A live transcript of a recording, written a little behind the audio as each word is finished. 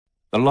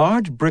The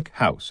large brick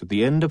house at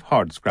the end of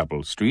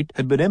Hardscrabble Street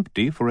had been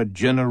empty for a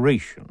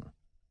generation.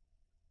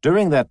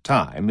 During that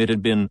time it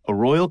had been a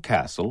royal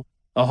castle,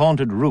 a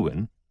haunted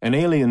ruin, an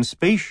alien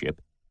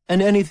spaceship, and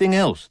anything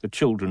else the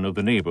children of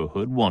the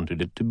neighborhood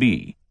wanted it to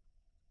be.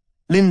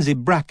 Lindsay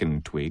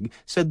Brackentwig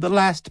said the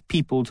last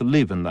people to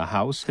live in the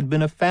house had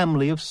been a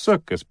family of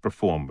circus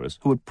performers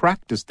who had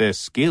practiced their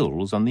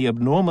skills on the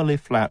abnormally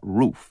flat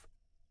roof.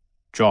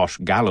 Josh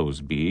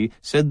Gallowsby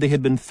said they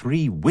had been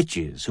 3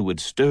 witches who had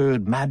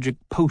stirred magic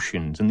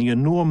potions in the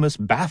enormous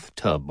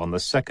bathtub on the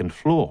 2nd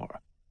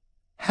floor.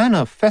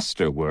 Hannah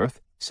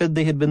Festerworth said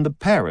they had been the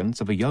parents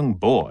of a young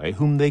boy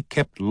whom they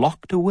kept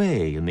locked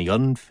away in the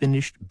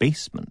unfinished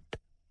basement.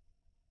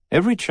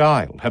 Every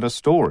child had a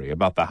story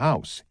about the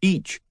house,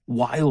 each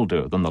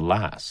wilder than the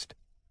last.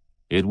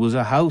 It was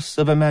a house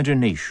of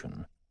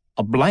imagination,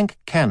 a blank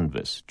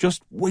canvas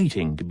just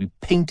waiting to be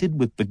painted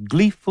with the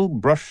gleeful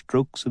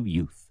brushstrokes of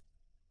youth.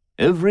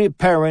 Every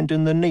parent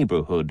in the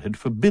neighborhood had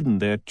forbidden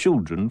their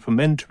children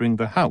from entering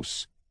the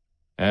house,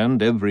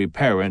 and every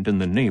parent in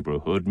the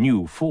neighborhood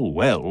knew full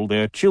well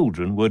their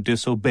children were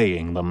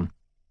disobeying them.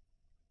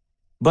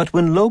 But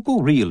when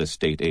local real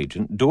estate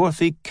agent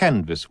Dorothy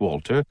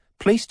Canvaswalter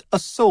placed a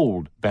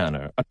sold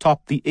banner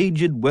atop the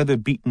aged,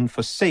 weather-beaten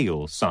for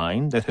sale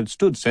sign that had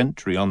stood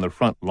sentry on the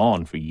front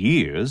lawn for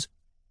years,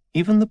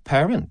 even the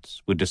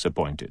parents were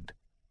disappointed.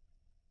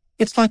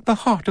 "It's like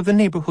the heart of the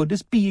neighborhood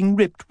is being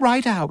ripped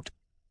right out,"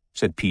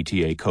 said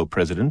PTA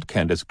co-president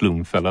Candace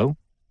Gloomfellow.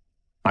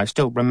 "I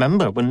still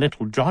remember when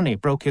little Johnny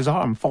broke his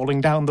arm falling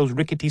down those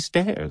rickety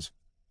stairs,"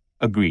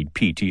 agreed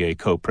PTA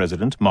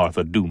co-president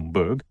Martha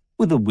Doomberg,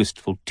 with a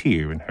wistful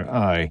tear in her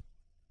eye.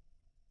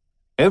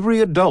 Every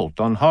adult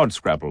on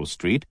Hardscrabble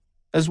Street,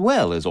 as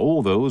well as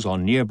all those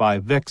on nearby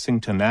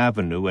Vexington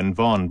Avenue and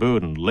Von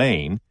Burden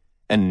Lane,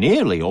 and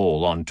nearly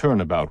all on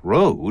Turnabout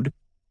Road,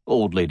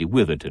 old Lady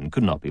Witherton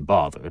could not be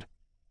bothered,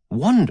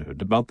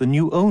 wondered about the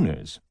new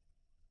owners.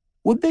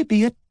 Would they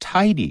be a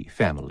tidy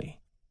family?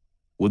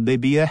 Would they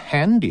be a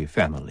handy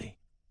family?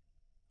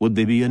 Would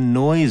they be a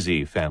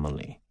noisy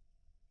family?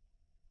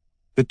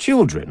 The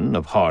children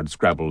of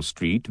Hardscrabble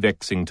Street,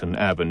 Vexington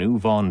Avenue,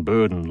 Von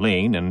Burden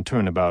Lane, and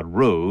Turnabout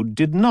Road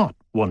did not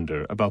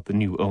wonder about the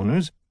new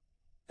owners.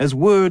 As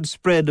word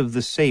spread of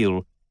the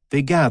sale,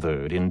 they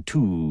gathered in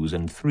 2s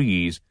and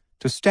 3s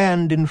to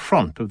stand in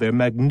front of their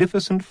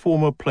magnificent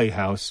former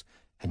playhouse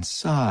and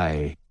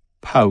sigh,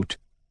 pout,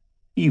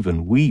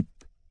 even weep.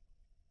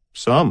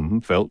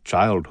 Some felt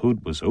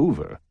childhood was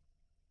over.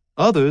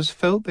 Others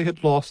felt they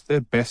had lost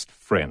their best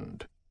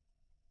friend.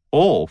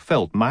 All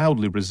felt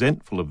mildly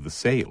resentful of the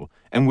sale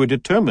and were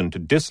determined to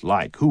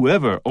dislike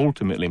whoever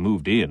ultimately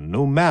moved in,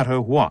 no matter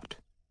what.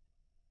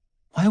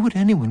 "Why would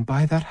anyone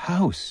buy that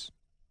house?"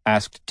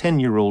 asked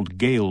 10-year-old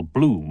Gail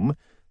Bloom,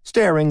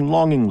 staring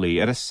longingly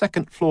at a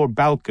 2nd-floor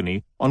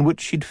balcony on which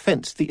she'd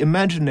fenced the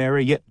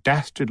imaginary yet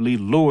dastardly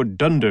Lord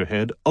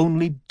Dunderhead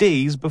only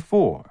days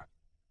before.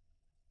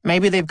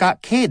 "Maybe they've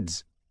got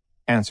kids,"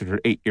 answered her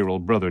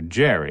 8-year-old brother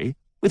Jerry,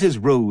 with his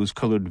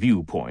rose-colored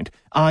viewpoint,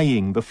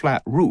 eyeing the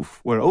flat roof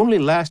where only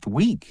last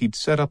week he'd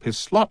set up his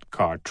slot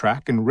car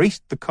track and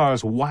raced the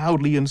cars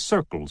wildly in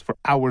circles for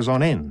hours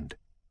on end.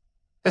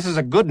 "This is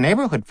a good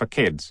neighborhood for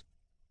kids."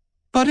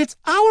 "But it's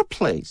our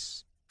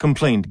place,"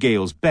 complained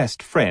Gail's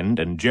best friend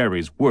and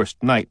Jerry's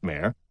worst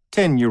nightmare,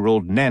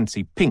 10-year-old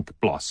Nancy Pink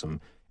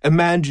Blossom,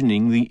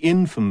 imagining the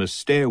infamous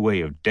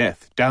stairway of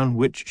death down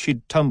which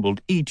she'd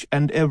tumbled each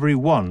and every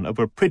one of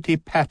her pretty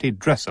Patty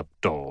dress-up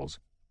dolls.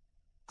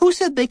 "Who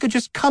said they could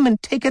just come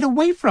and take it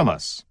away from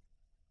us?"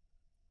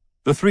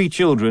 The 3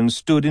 children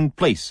stood in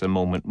place a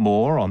moment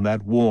more on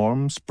that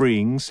warm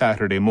spring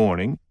Saturday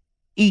morning,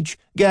 each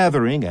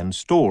gathering and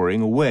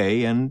storing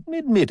away an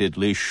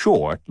admittedly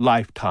short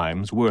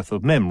lifetime's worth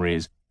of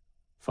memories.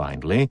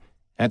 Finally,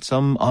 at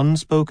some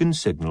unspoken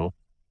signal,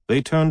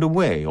 they turned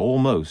away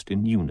almost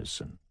in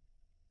unison.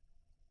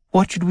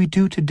 "What should we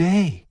do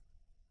today?"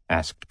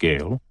 asked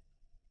Gail.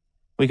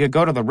 "We could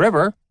go to the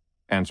river,"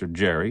 answered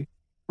Jerry,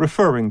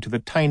 referring to the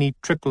tiny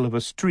trickle of a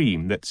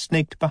stream that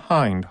snaked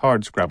behind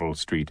Hardscrabble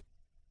Street.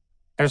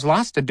 "There's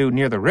lots to do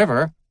near the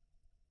river."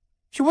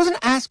 "She wasn't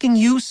asking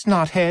you,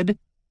 snothead,"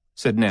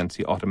 said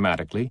Nancy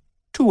automatically,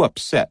 too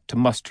upset to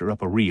muster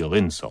up a real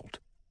insult.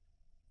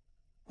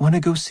 "Want to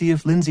go see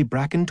if Lindsay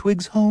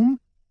Brackentwig's home?"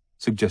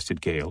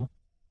 suggested Gail.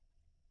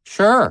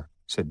 "Sure,"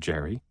 said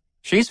Jerry.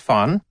 "She's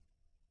fun."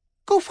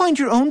 "Go find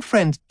your own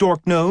friend,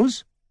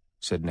 dork-nose,"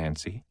 said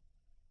Nancy.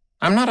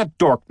 "I'm not a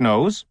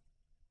dork-nose."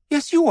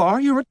 "Yes, you are.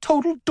 You're a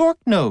total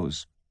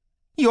dork-nose."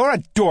 "You're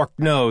a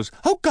dork-nose.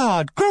 Oh,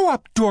 God, grow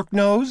up,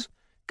 dork-nose."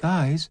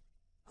 "Guys,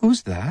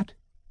 who's that?"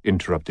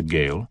 interrupted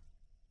Gail.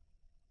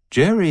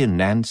 Jerry and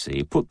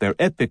Nancy put their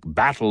epic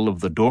battle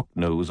of the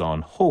dork-nose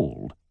on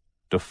hold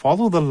to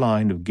follow the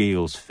line of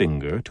Gail's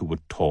finger to a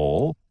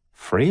tall,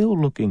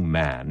 frail-looking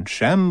man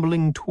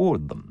shambling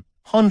toward them,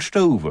 hunched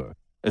over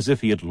as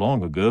if he had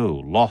long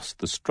ago lost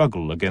the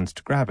struggle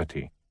against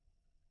gravity.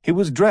 He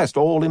was dressed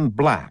all in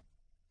black,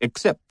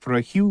 except for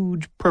a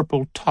huge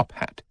purple top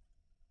hat.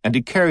 and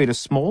he carried a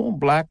small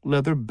black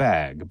leather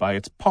bag by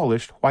its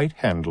polished white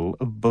handle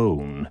of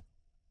bone.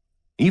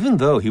 Even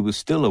though he was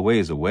still a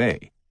ways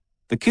away,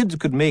 the kids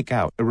could make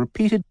out a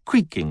repeated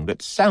creaking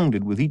that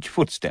sounded with each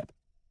footstep,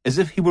 as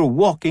if he were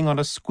walking on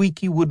a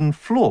squeaky wooden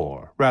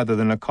floor rather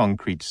than a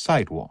concrete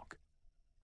sidewalk.